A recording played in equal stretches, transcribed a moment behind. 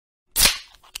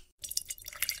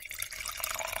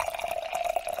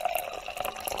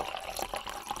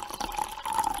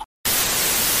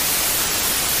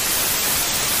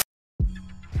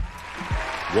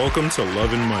Welcome to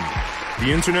Love and Money, the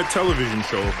internet television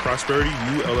show of Prosperity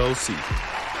U LLC,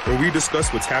 where we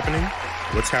discuss what's happening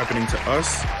to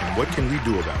us, and what can we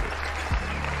do about it.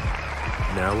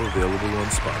 Now available on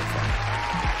Spotify.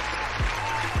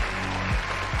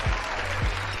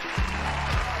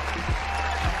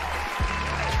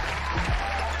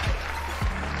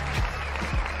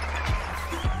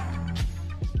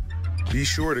 Be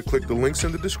sure to click the links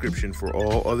in the description for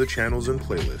all other channels and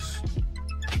playlists.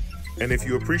 And if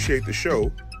you appreciate the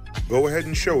show, go ahead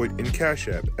and show it in Cash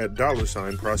App at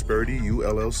 $Prosperity U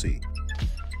LLC.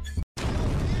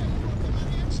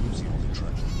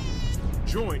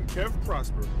 Join Kev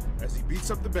Prosper as he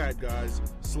beats up the bad guys,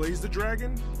 slays the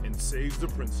dragon, and saves the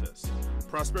princess.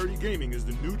 Prosperity Gaming is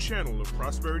the new channel of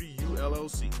Prosperity U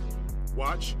LLC.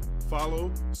 Watch,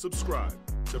 follow, subscribe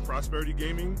to Prosperity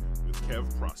Gaming with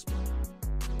Kev Prosper.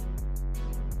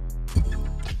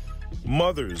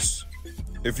 Mothers,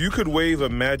 if you could wave a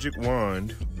magic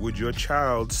wand, would your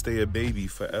child stay a baby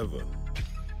forever?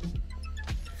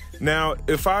 Now,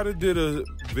 if I'd have did a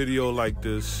video like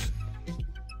this,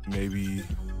 maybe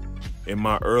in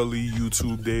my early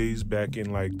YouTube days, back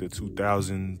in like the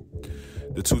 2000s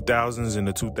and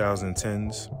the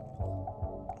 2010s,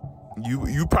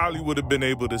 you probably would have been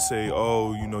able to say,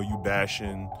 oh, you know, you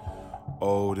bashing,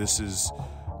 oh, this is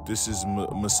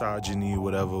misogyny,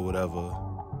 whatever.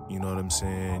 You know what I'm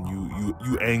saying?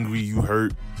 You angry, you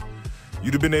hurt.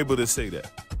 You'd have been able to say that.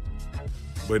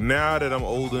 But now that I'm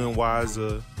older and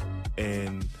wiser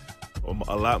and I'm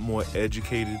a lot more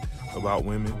educated about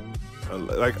women,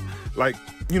 like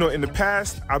you know, in the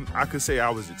past, I could say I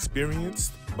was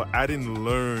experienced, but I didn't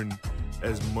learn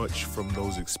as much from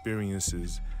those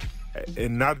experiences.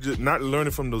 And not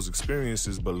learning from those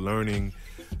experiences, but learning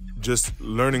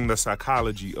the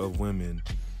psychology of women.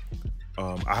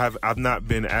 I've not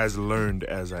been as learned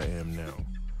as I am now.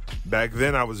 Back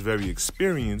then I was very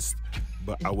experienced,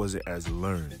 but I wasn't as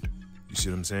learned. You see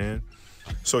what I'm saying?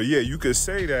 So yeah, you could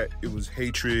say that it was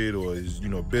hatred or, you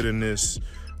know, bitterness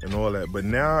and all that, but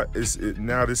now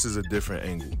now this is a different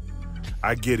angle.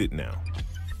 I get it now.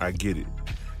 I get it.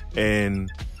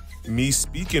 And me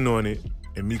speaking on it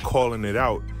and me calling it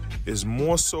out is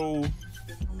more so,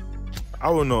 I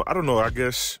don't know, I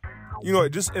guess, you know,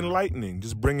 just enlightening,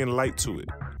 just bringing light to it.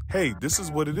 Hey, this is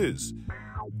what it is.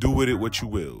 Do with it what you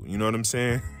will. You know what I'm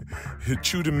saying?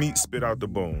 Chew the meat, spit out the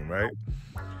bone, right?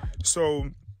 So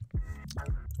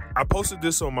I posted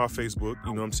this on my Facebook,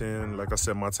 you know what I'm saying? Like I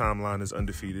said, my timeline is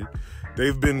undefeated.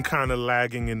 They've been kind of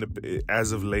lagging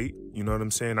as of late, you know what I'm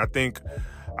saying? I think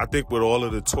with all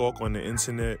of the talk on the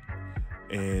internet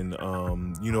and,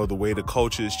 you know, the way the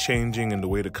culture is changing and the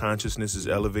way the consciousness is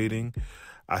elevating,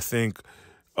 I think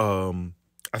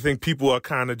people are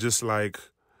kind of just like,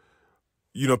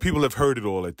 you know, people have heard it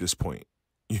all at this point.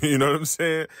 You know what I'm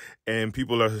saying? And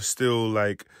people are still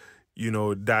like, you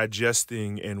know,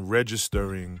 digesting and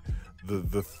registering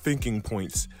the thinking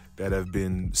points that have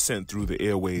been sent through the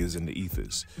airwaves and the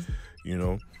ethers, you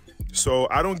know? So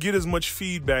I don't get as much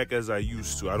feedback as I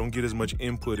used to. I don't get as much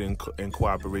input and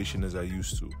cooperation as I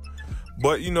used to.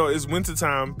 But, you know, it's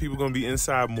wintertime. People are going to be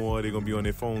inside more. They're going to be on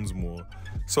their phones more.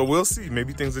 So we'll see.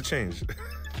 Maybe things will change.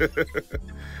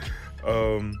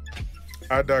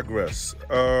 I digress.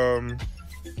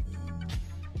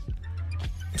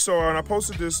 So I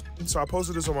posted this on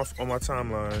my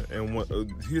timeline,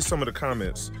 and here's some of the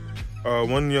comments.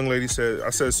 One young lady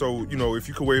said, so, you know, if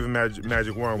you could wave a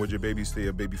magic wand, would your baby stay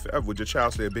a baby forever? Would your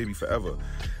child stay a baby forever?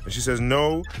 And she says,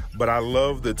 no, but I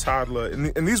love the toddler.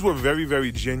 And these were very,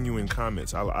 very genuine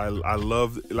comments. I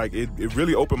love, like, it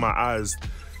really opened my eyes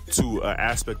to an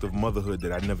aspect of motherhood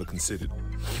that I never considered.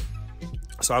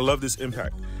 So I love this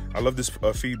impact. I love this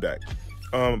feedback.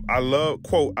 I loved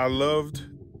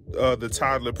the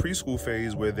toddler preschool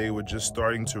phase where they were just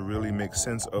starting to really make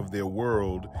sense of their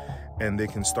world and they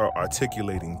can start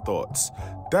articulating thoughts.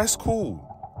 That's cool.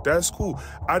 That's cool.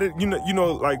 Like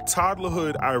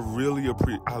toddlerhood, I really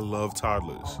appreciate. I love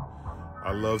toddlers.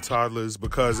 I love toddlers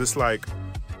because it's like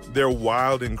they're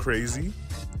wild and crazy,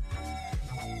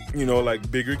 you know, like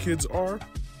bigger kids are,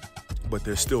 but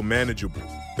they're still manageable.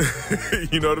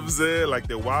 You know what I'm saying? Like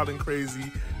they're wild and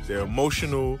crazy, they're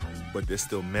emotional, but they're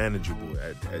still manageable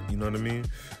at you know what I mean?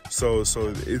 So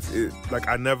it's like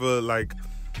I never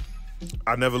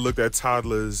looked at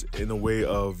toddlers in a way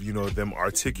of, you know, them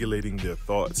articulating their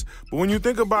thoughts. But when you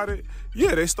think about it,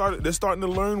 yeah, they're starting to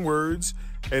learn words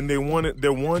and they're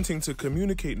wanting to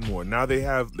communicate more. Now they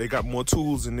got more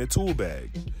tools in their tool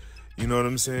bag. You know what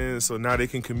I'm saying? So now they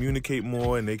can communicate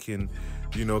more and they can,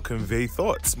 you know, convey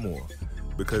thoughts more.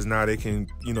 Because now they can,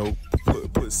 you know,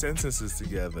 put sentences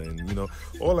together, and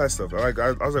all that stuff. I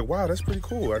was like, wow, that's pretty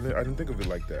cool. I didn't think of it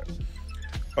like that.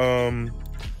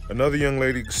 Another young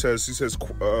lady says,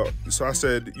 so I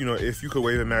said, if you could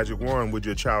wave a magic wand, would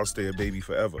your child stay a baby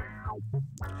forever?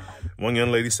 One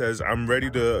young lady says, I'm ready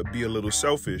to be a little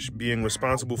selfish. Being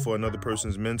responsible for another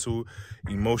person's mental,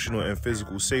 emotional, and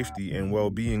physical safety and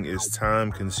well-being is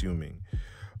time-consuming.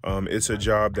 It's a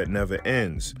job that never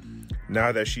ends.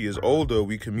 Now that she is older,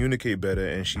 we communicate better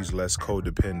and she's less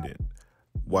codependent.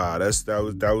 Wow,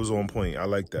 that was on point. I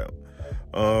like that.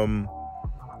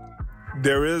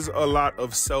 There is a lot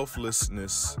of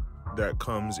selflessness that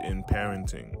comes in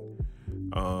parenting.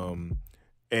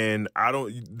 And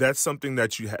that's something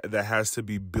that that has to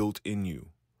be built in you.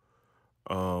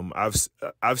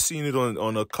 I've seen it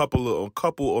on a couple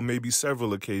or maybe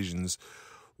several occasions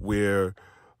where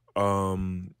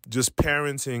just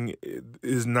parenting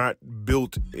is not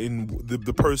built in.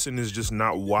 The person is just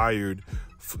not wired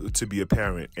to be a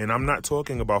parent. And I'm not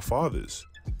talking about fathers.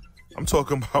 I'm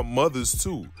talking about mothers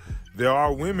too. There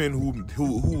are women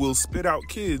who will spit out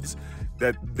kids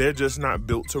that they're just not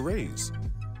built to raise.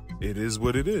 It is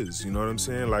what it is. You know what I'm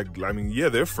saying? Yeah,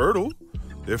 they're fertile.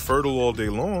 They're fertile all day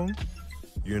long.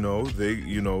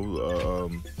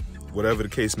 Whatever the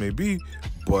case may be.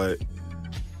 But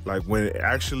when it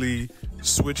actually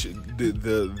switch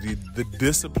the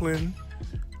discipline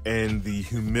and the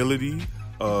humility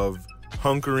of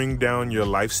hunkering down your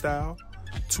lifestyle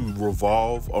to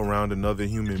revolve around another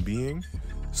human being,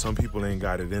 some people ain't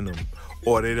got it in them,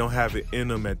 or they don't have it in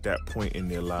them at that point in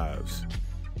their lives.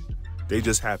 They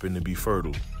just happen to be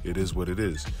fertile. It is what it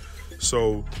is.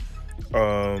 So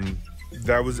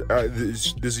that was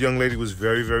this young lady was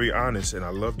very, very honest, and I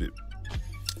loved it.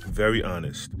 Very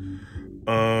honest.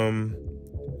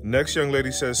 Next young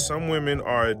lady says, some women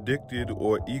are addicted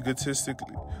or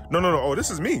egotistically. No. Oh,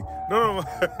 this is me. No.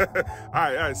 All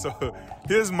right. So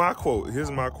here's my quote.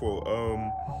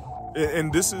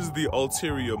 And this is the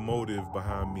ulterior motive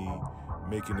behind me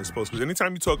making this post. Because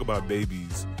anytime you talk about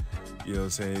babies, you know what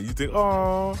I'm saying, you think,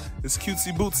 oh, it's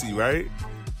cutesy bootsy, right?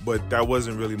 But that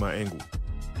wasn't really my angle.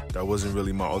 That wasn't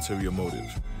really my ulterior motive.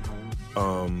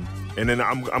 And then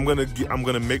I'm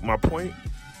gonna make my point,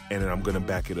 and then I'm gonna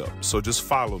back it up. So just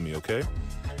follow me, okay?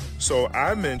 So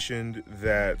I mentioned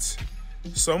that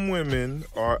some women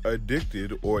are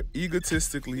addicted or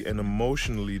egotistically and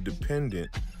emotionally dependent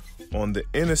on the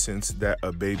innocence that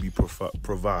a baby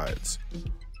provides,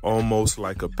 almost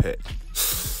like a pet.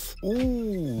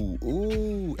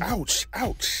 Ooh, ouch.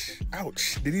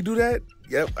 Did he do that?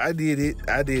 Yep, I did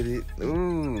it.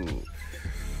 Ooh.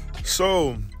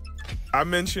 So, I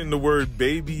mentioned the word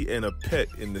baby and a pet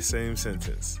in the same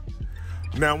sentence.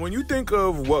 Now, when you think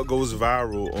of what goes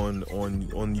viral on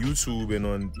YouTube and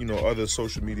on other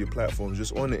social media platforms,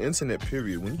 just on the internet,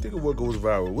 period, when you think of what goes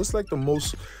viral, what's the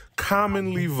most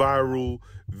commonly viral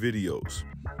videos?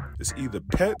 It's either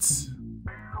pets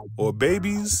or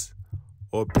babies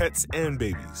or pets and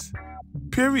babies.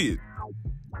 Period.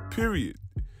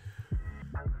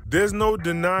 There's no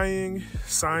denying,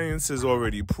 science has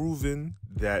already proven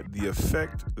that the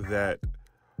effect that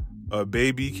a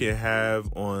baby can have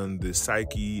on the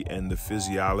psyche and the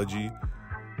physiology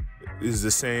is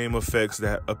the same effects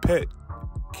that a pet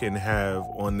can have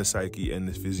on the psyche and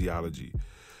the physiology.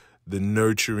 The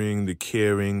nurturing, the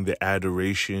caring, the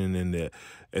adoration, and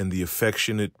the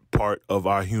affectionate part of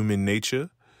our human nature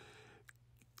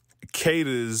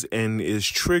caters and is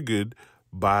triggered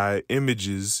by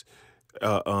images,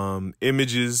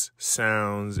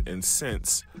 sounds, and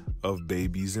scents of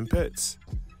babies and pets.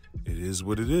 It is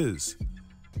what it is.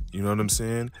 You know what I'm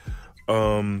saying?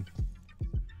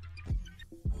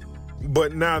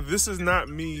 But now this is not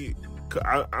me.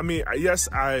 I mean, yes,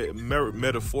 I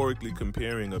metaphorically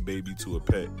comparing a baby to a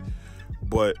pet,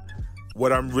 but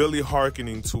what I'm really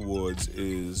hearkening towards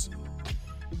is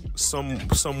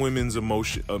some women's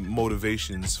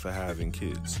motivations for having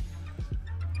kids.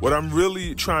 What I'm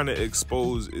really trying to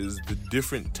expose is the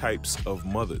different types of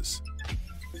mothers.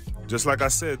 Just like I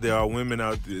said, there are women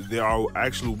out there. There are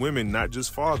actual women, not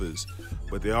just fathers,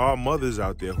 but there are mothers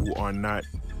out there who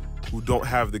don't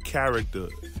have the character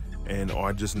and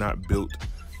are just not built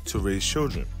to raise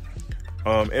children.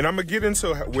 And I'm gonna get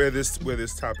into where this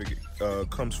topic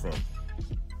comes from.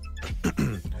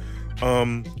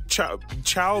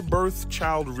 Childbirth,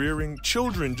 child rearing,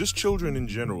 children in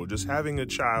general, just having a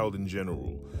child in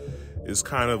general is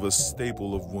kind of a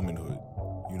staple of womanhood.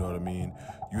 You know what I mean?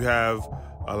 You have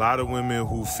a lot of women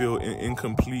who feel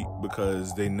incomplete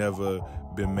because they never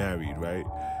been married, right?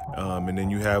 And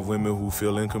then you have women who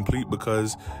feel incomplete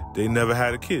because they never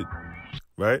had a kid,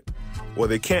 right? Or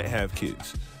they can't have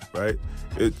kids. right?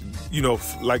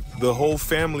 Like the whole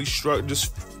family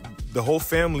the whole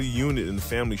family unit and the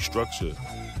family structure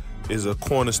is a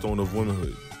cornerstone of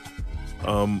womanhood.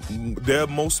 There are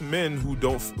most men who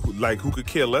could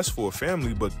care less for a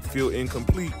family but feel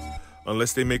incomplete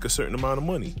unless they make a certain amount of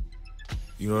money.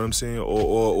 You know what I'm saying?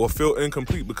 Or feel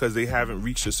incomplete because they haven't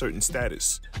reached a certain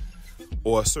status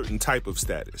or a certain type of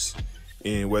status,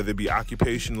 in whether it be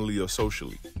occupationally or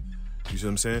socially. You see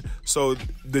what I'm saying? So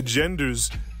the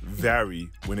genders vary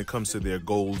when it comes to their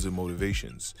goals and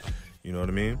motivations. You know what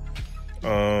I mean?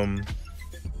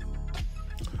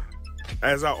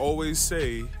 As I always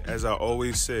say,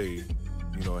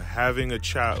 having a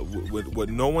child, what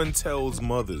no one tells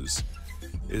mothers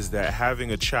is that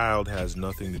having a child has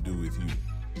nothing to do with you.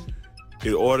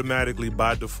 It automatically,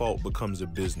 by default, becomes a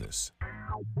business.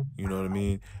 You know what I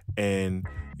mean? And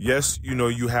yes,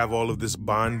 you have all of this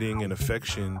bonding and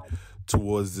affection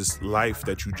towards this life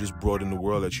that you just brought in the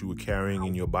world, that you were carrying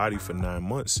in your body for 9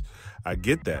 months. I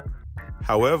get that.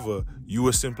 However, you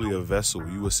were simply a vessel.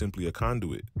 You were simply a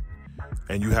conduit.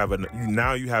 And you have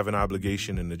an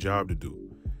obligation and a job to do.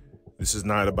 This is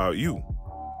not about you.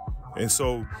 And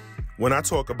so when I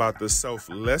talk about the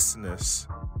selflessness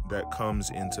that comes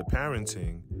into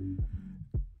parenting,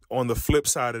 on the flip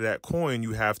side of that coin,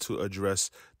 you have to address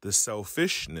the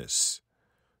selfishness.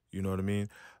 You know what I mean?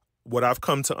 What I've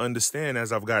come to understand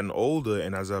as I've gotten older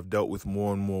and as I've dealt with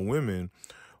more and more women,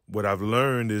 what I've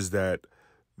learned is that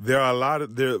there are a lot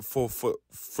of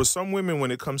for some women,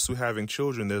 when it comes to having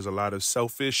children, there's a lot of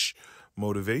selfish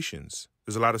motivations.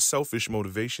 There's a lot of selfish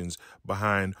motivations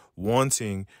behind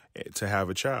wanting to have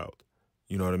a child.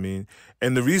 You know what I mean?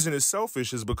 And the reason it's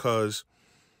selfish is because,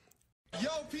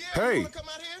 hey,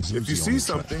 if you see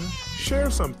something,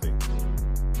 share something.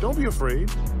 Don't be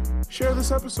afraid. Share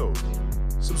this episode.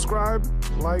 Subscribe,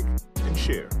 like, and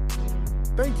share.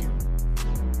 Thank you.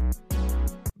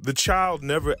 The child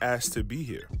never asked to be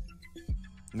here.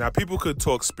 Now, people could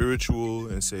talk spiritual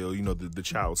and say, the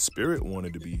child's spirit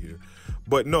wanted to be here.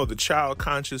 But no, the child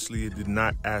consciously did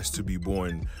not ask to be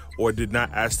born, or did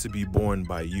not ask to be born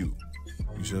by you.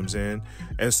 You see what I'm saying?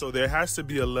 And so there has to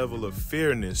be a level of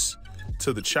fairness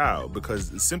to the child,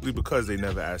 because they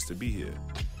never asked to be here.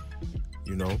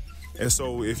 And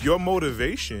so if your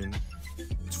motivation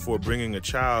for bringing a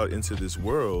child into this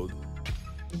world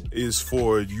is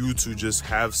for you to just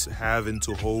have and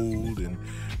to hold and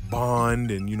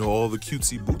bond and all the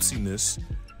cutesy bootsiness,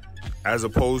 as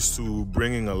opposed to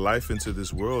bringing a life into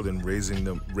this world and raising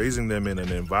them in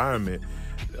an environment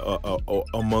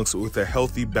with a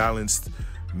healthy, balanced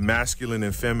masculine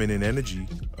and feminine energy,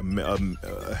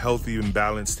 a healthy and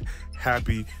balanced,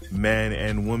 happy man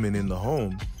and woman in the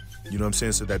home. You know what I'm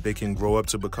saying? So that they can grow up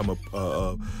to become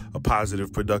a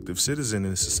positive, productive citizen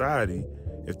in society.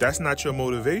 If that's not your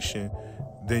motivation,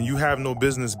 then you have no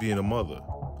business being a mother.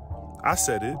 I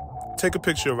said it. Take a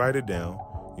picture, write it down. You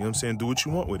know what I'm saying? Do what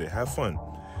you want with it. Have fun.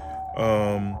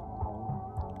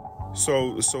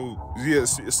 So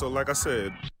like I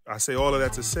said, I say all of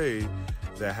that to say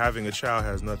that having a child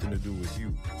has nothing to do with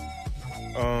you.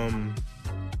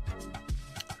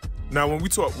 Now, when we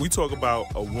talk about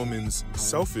a woman's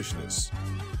selfishness,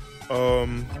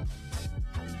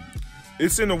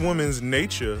 it's in a woman's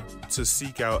nature to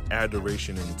seek out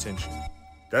adoration and attention.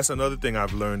 That's another thing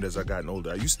I've learned as I gotten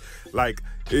older. It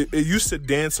used to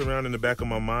dance around in the back of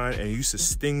my mind, and it used to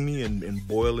sting me and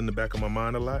boil in the back of my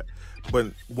mind a lot.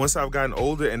 But once I've gotten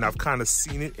older and I've kind of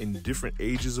seen it in different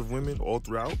ages of women all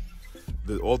throughout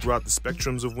the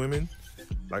spectrums of women,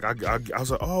 like I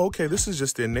was like, oh, okay, this is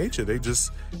just their nature. They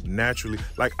just naturally,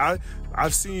 like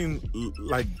I've seen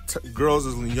girls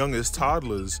as young as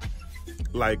toddlers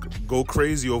go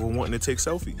crazy over wanting to take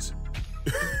selfies.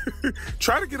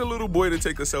 Try to get a little boy to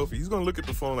take a selfie. He's gonna look at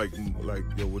the phone like,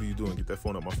 yo, what are you doing? Get that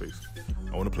phone out my face.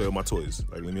 I want to play with my toys.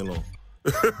 Leave me alone.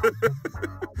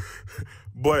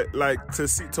 But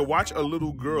to watch a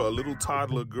little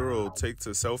toddler girl take to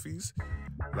selfies,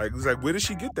 it's where did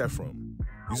she get that from?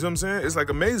 You see what I'm saying? It's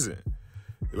amazing.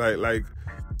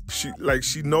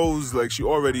 She knows, she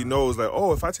already knows,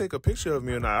 oh, if I take a picture of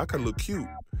me and I could look cute.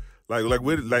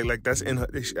 That's in her,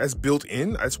 that's built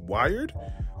in, that's wired.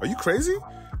 Are you crazy?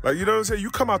 You know what I'm saying? You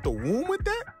come out the womb with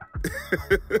that?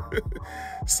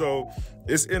 So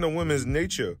it's in a woman's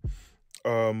nature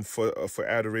for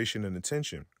adoration and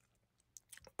attention.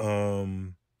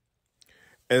 And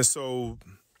so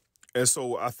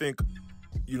I think,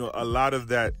 a lot of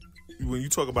that, when you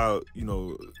talk about,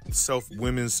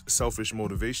 women's selfish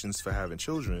motivations for having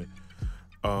children,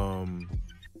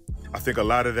 I think a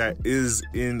lot of that is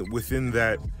within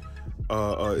that,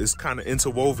 is kind of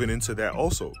interwoven into that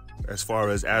also, as far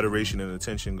as adoration and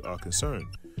attention are concerned.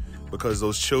 because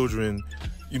those children,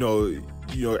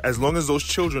 as long as those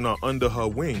children are under her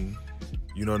wing,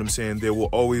 you know what I'm saying, there will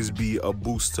always be a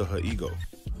boost to her ego,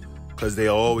 because they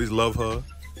always love her.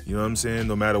 You know what I'm saying?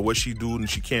 No matter what she do, and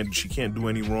she can't do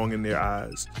any wrong in their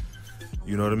eyes.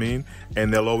 You know what I mean?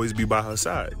 And they'll always be by her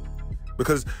side,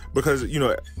 because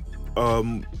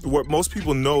what most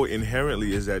people know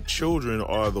inherently is that children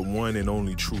are the one and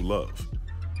only true love.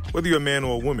 Whether you're a man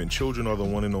or a woman, children are the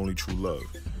one and only true love.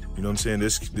 You know what I'm saying?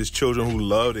 There's children who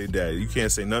love their dad. You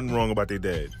can't say nothing wrong about their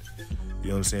dad. You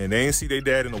know what I'm saying? They ain't see their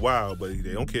dad in a while, but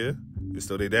they don't care. It's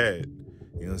still their dad.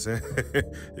 You know what I'm saying?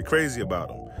 They're crazy about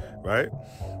them, right?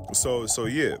 So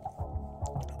yeah.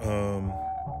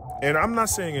 And I'm not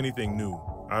saying anything new.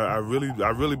 I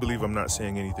really believe I'm not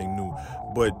saying anything new.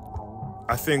 But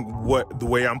I think the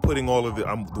way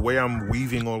I'm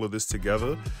weaving all of this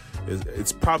together is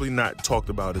it's probably not talked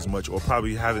about as much, or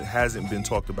probably hasn't been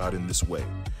talked about in this way.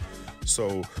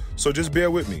 So just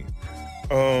bear with me.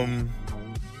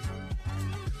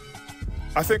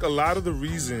 I think a lot of the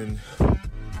reason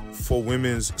for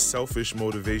women's selfish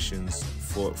motivations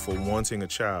for wanting a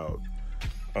child,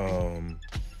 a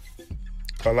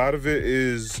lot of it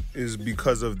is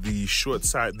because of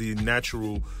the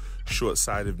natural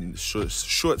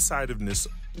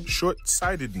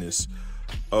short-sightedness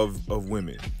of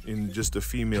women in just the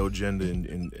female gender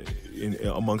in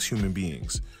amongst human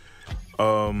beings.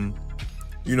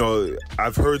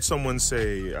 I've heard someone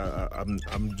say,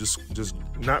 I'm just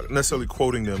not necessarily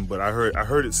quoting them, but I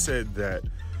heard it said that,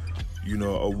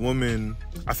 a woman,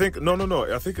 I think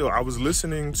I was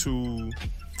listening to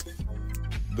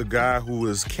the guy who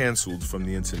was canceled from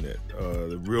the internet,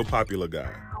 the real popular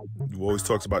guy who always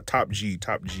talks about top G,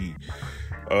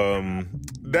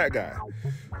 that guy.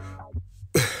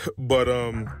 But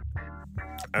I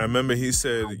remember he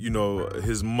said,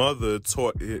 his mother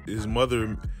taught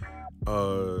him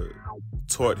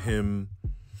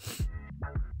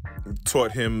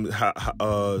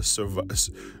how survive.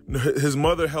 His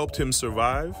mother helped him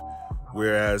survive,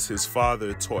 whereas his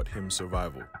father taught him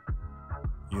survival.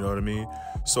 You know what I mean?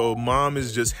 So mom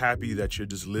is just happy that you're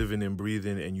just living and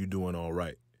breathing and you're doing all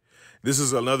right. This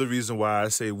is another reason why I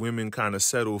say women kind of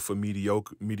settle for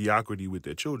mediocrity with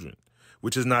their children,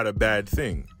 which is not a bad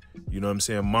thing. You know what I'm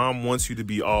saying? Mom wants you to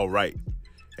be all right,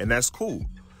 and that's cool.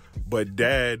 But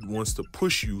dad wants to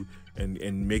push you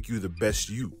and make you the best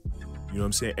you. You know what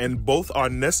I'm saying? And both are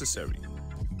necessary.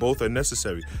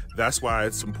 That's why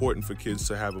it's important for kids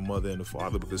to have a mother and a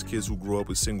father, because kids who grow up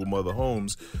with single mother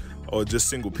homes or just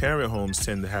single parent homes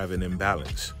tend to have an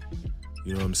imbalance.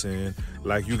 You know what I'm saying?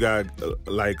 Like you got,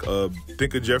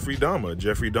 think of Jeffrey Dahmer.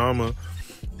 Jeffrey Dahmer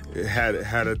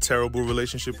had a terrible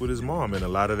relationship with his mom, and a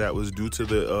lot of that was due to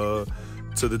the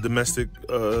domestic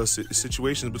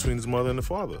situations between his mother and the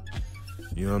father.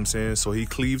 You know what I'm saying? So he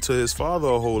cleaved to his father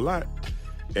a whole lot,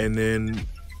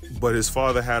 but his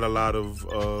father had a lot of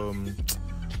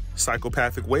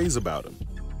psychopathic ways about him.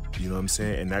 You know what I'm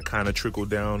saying? And that kind of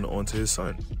trickled down onto his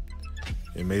son.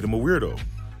 It made him a weirdo.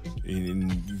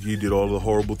 And he did all the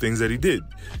horrible things that he did.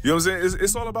 You know what I'm saying?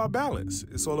 It's all about balance.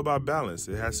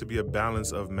 It has to be a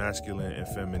balance of masculine and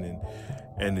feminine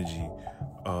energy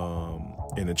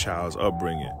in a child's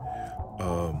upbringing.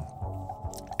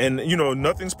 And,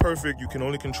 nothing's perfect. You can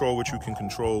only control what you can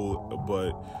control.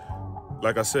 But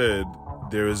like I said,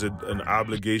 there is an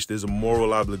obligation. There's a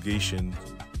moral obligation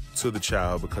to the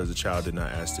child because the child did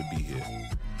not ask to be here.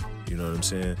 You know what I'm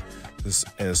saying?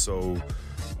 And so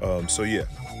yeah.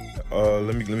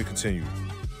 Let me continue.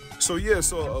 So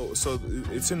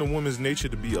it's in the woman's nature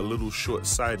to be a little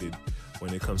short-sighted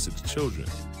when it comes to the children.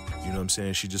 You know what I'm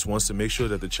saying? She just wants to make sure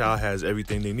that the child has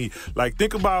everything they need. Like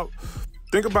think about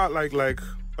like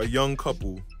a young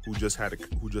couple who just had a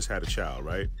child,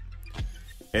 right?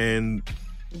 And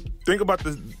think about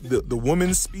the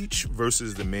woman's speech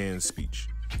versus the man's speech.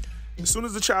 As soon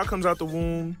as the child comes out the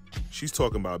womb, she's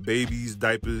talking about babies,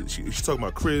 diapers. She's talking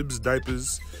about cribs,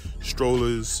 diapers,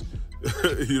 strollers,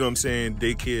 you know what I'm saying,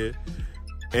 daycare.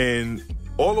 And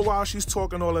all the while she's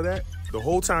talking all of that, the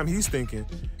whole time he's thinking,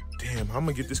 damn, how am I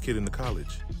going to get this kid into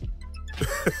college?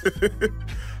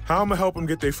 How am I going to help him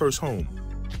get their first home?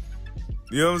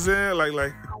 You know what I'm saying? Like,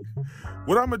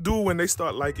 what I'm going to do when they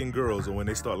start liking girls or when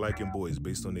they start liking boys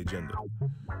based on their gender?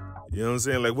 You know what I'm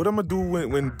saying? Like, what I'm going to do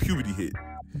when puberty hit?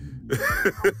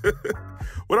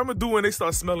 What I'm going to do when they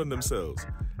start smelling themselves?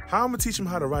 How I'm going to teach them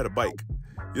how to ride a bike?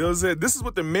 You know what I'm saying? This is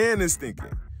what the man is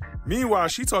thinking. Meanwhile,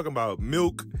 she talking about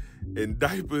milk and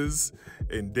diapers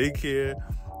and daycare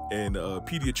and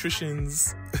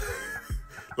pediatricians.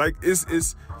 Like,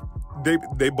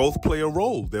 they both play a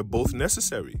role. They're both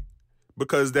necessary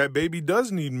because that baby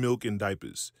does need milk and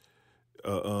diapers.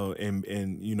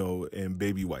 and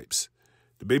baby wipes.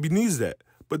 The baby needs that,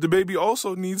 but the baby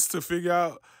also needs to figure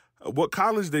out what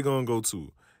college they're gonna go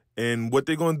to and what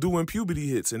they're gonna do when puberty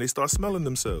hits and they start smelling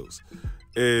themselves,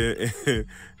 and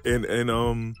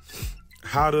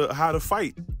how to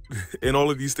fight and all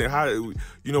of these things. How,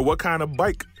 what kind of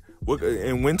bike,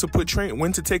 and when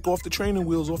to take off the training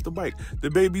wheels off the bike. The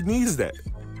baby needs that.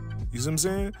 You see what I'm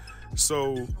saying?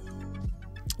 So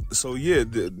yeah,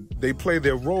 they play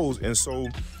their roles, and so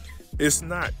it's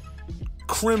not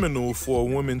criminal for a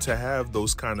woman to have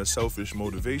those kind of selfish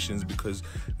motivations, because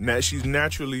she's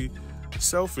naturally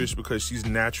selfish, because she's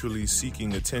naturally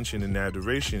seeking attention and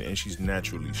adoration, and she's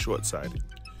naturally short-sighted.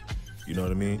 You know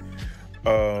what I mean?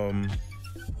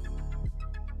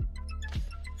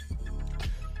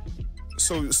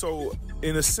 So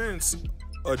in a sense,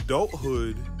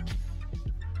 adulthood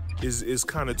is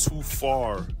kind of too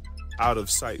far out of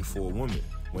sight for a woman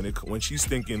when she's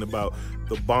thinking about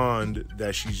the bond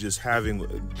that she's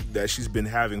been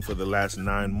having for the last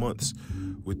 9 months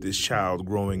with this child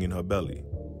growing in her belly.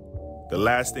 The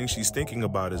last thing she's thinking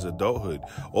about is adulthood.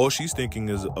 All she's thinking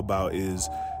about is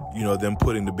them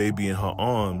putting the baby in her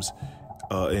arms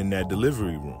in that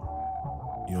delivery room. You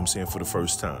know what I'm saying? For the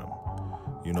first time.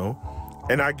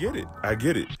 And I get it.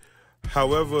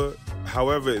 However,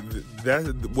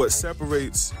 that what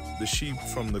separates the sheep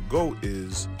from the goat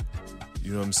is,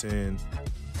 you know what I'm saying,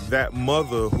 that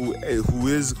mother who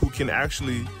can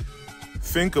actually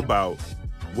think about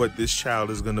what this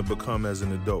child is going to become as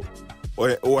an adult,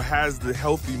 or has the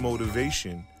healthy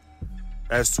motivation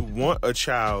as to want a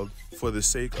child for the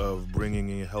sake of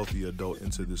bringing a healthy adult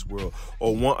into this world,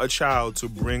 or want a child to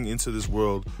bring into this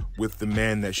world with the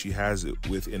man that she has it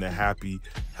with in a happy,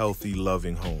 healthy,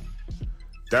 loving home.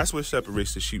 That's what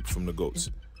separates the sheep from the goats.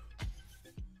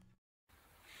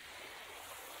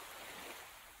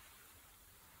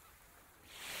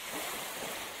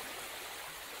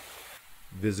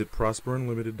 Visit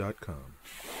prosperunlimited.com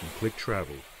and click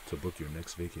travel to book your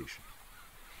next vacation.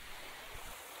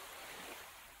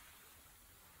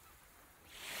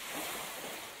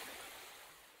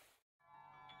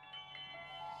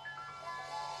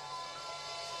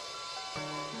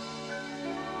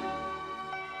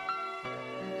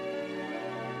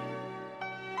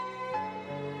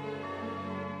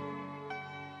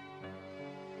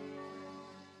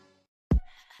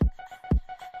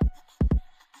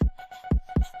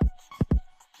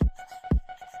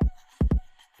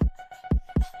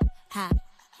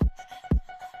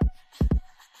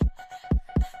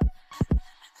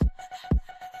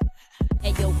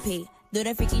 Do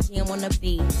that freaky jam on the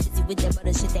beat. Busy with that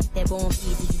butter shit, that bone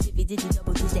feed. Did you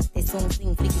double do that song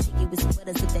sing. Flicky with some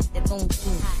butter, so that phone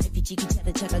sing. If you cheeky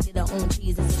cheddar, check, I get her own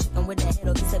cheese. And so chicken with that head,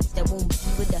 or this bitch that won't be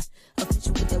with the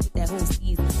official with that whole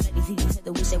steez. Let me see these head,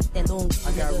 wish that with that long.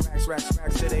 I got racks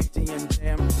at ATM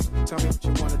jam. Tell me what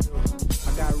you wanna do.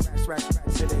 I got racks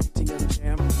at ATM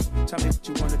jam. Tell me what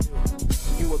you wanna do.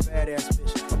 You a badass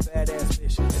bitch.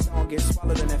 If I don't get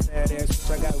swallowed in that fat ass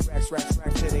bitch. I got racks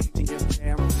at ATM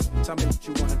jam. Tell me what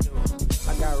you wanna do.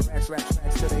 I got racks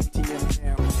to the ATM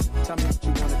jam. Tell me what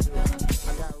you wanna do.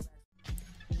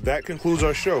 That concludes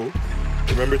our show.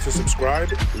 Remember to subscribe,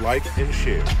 like, and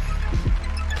share.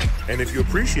 And if you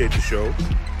appreciate the show,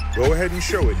 go ahead and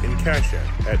show it in Cash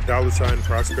App at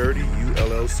 $Prosperity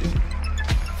ULLC.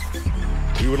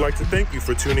 We would like to thank you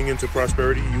for tuning into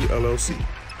Prosperity ULLC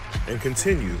and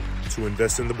continue to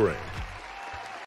invest in the brand.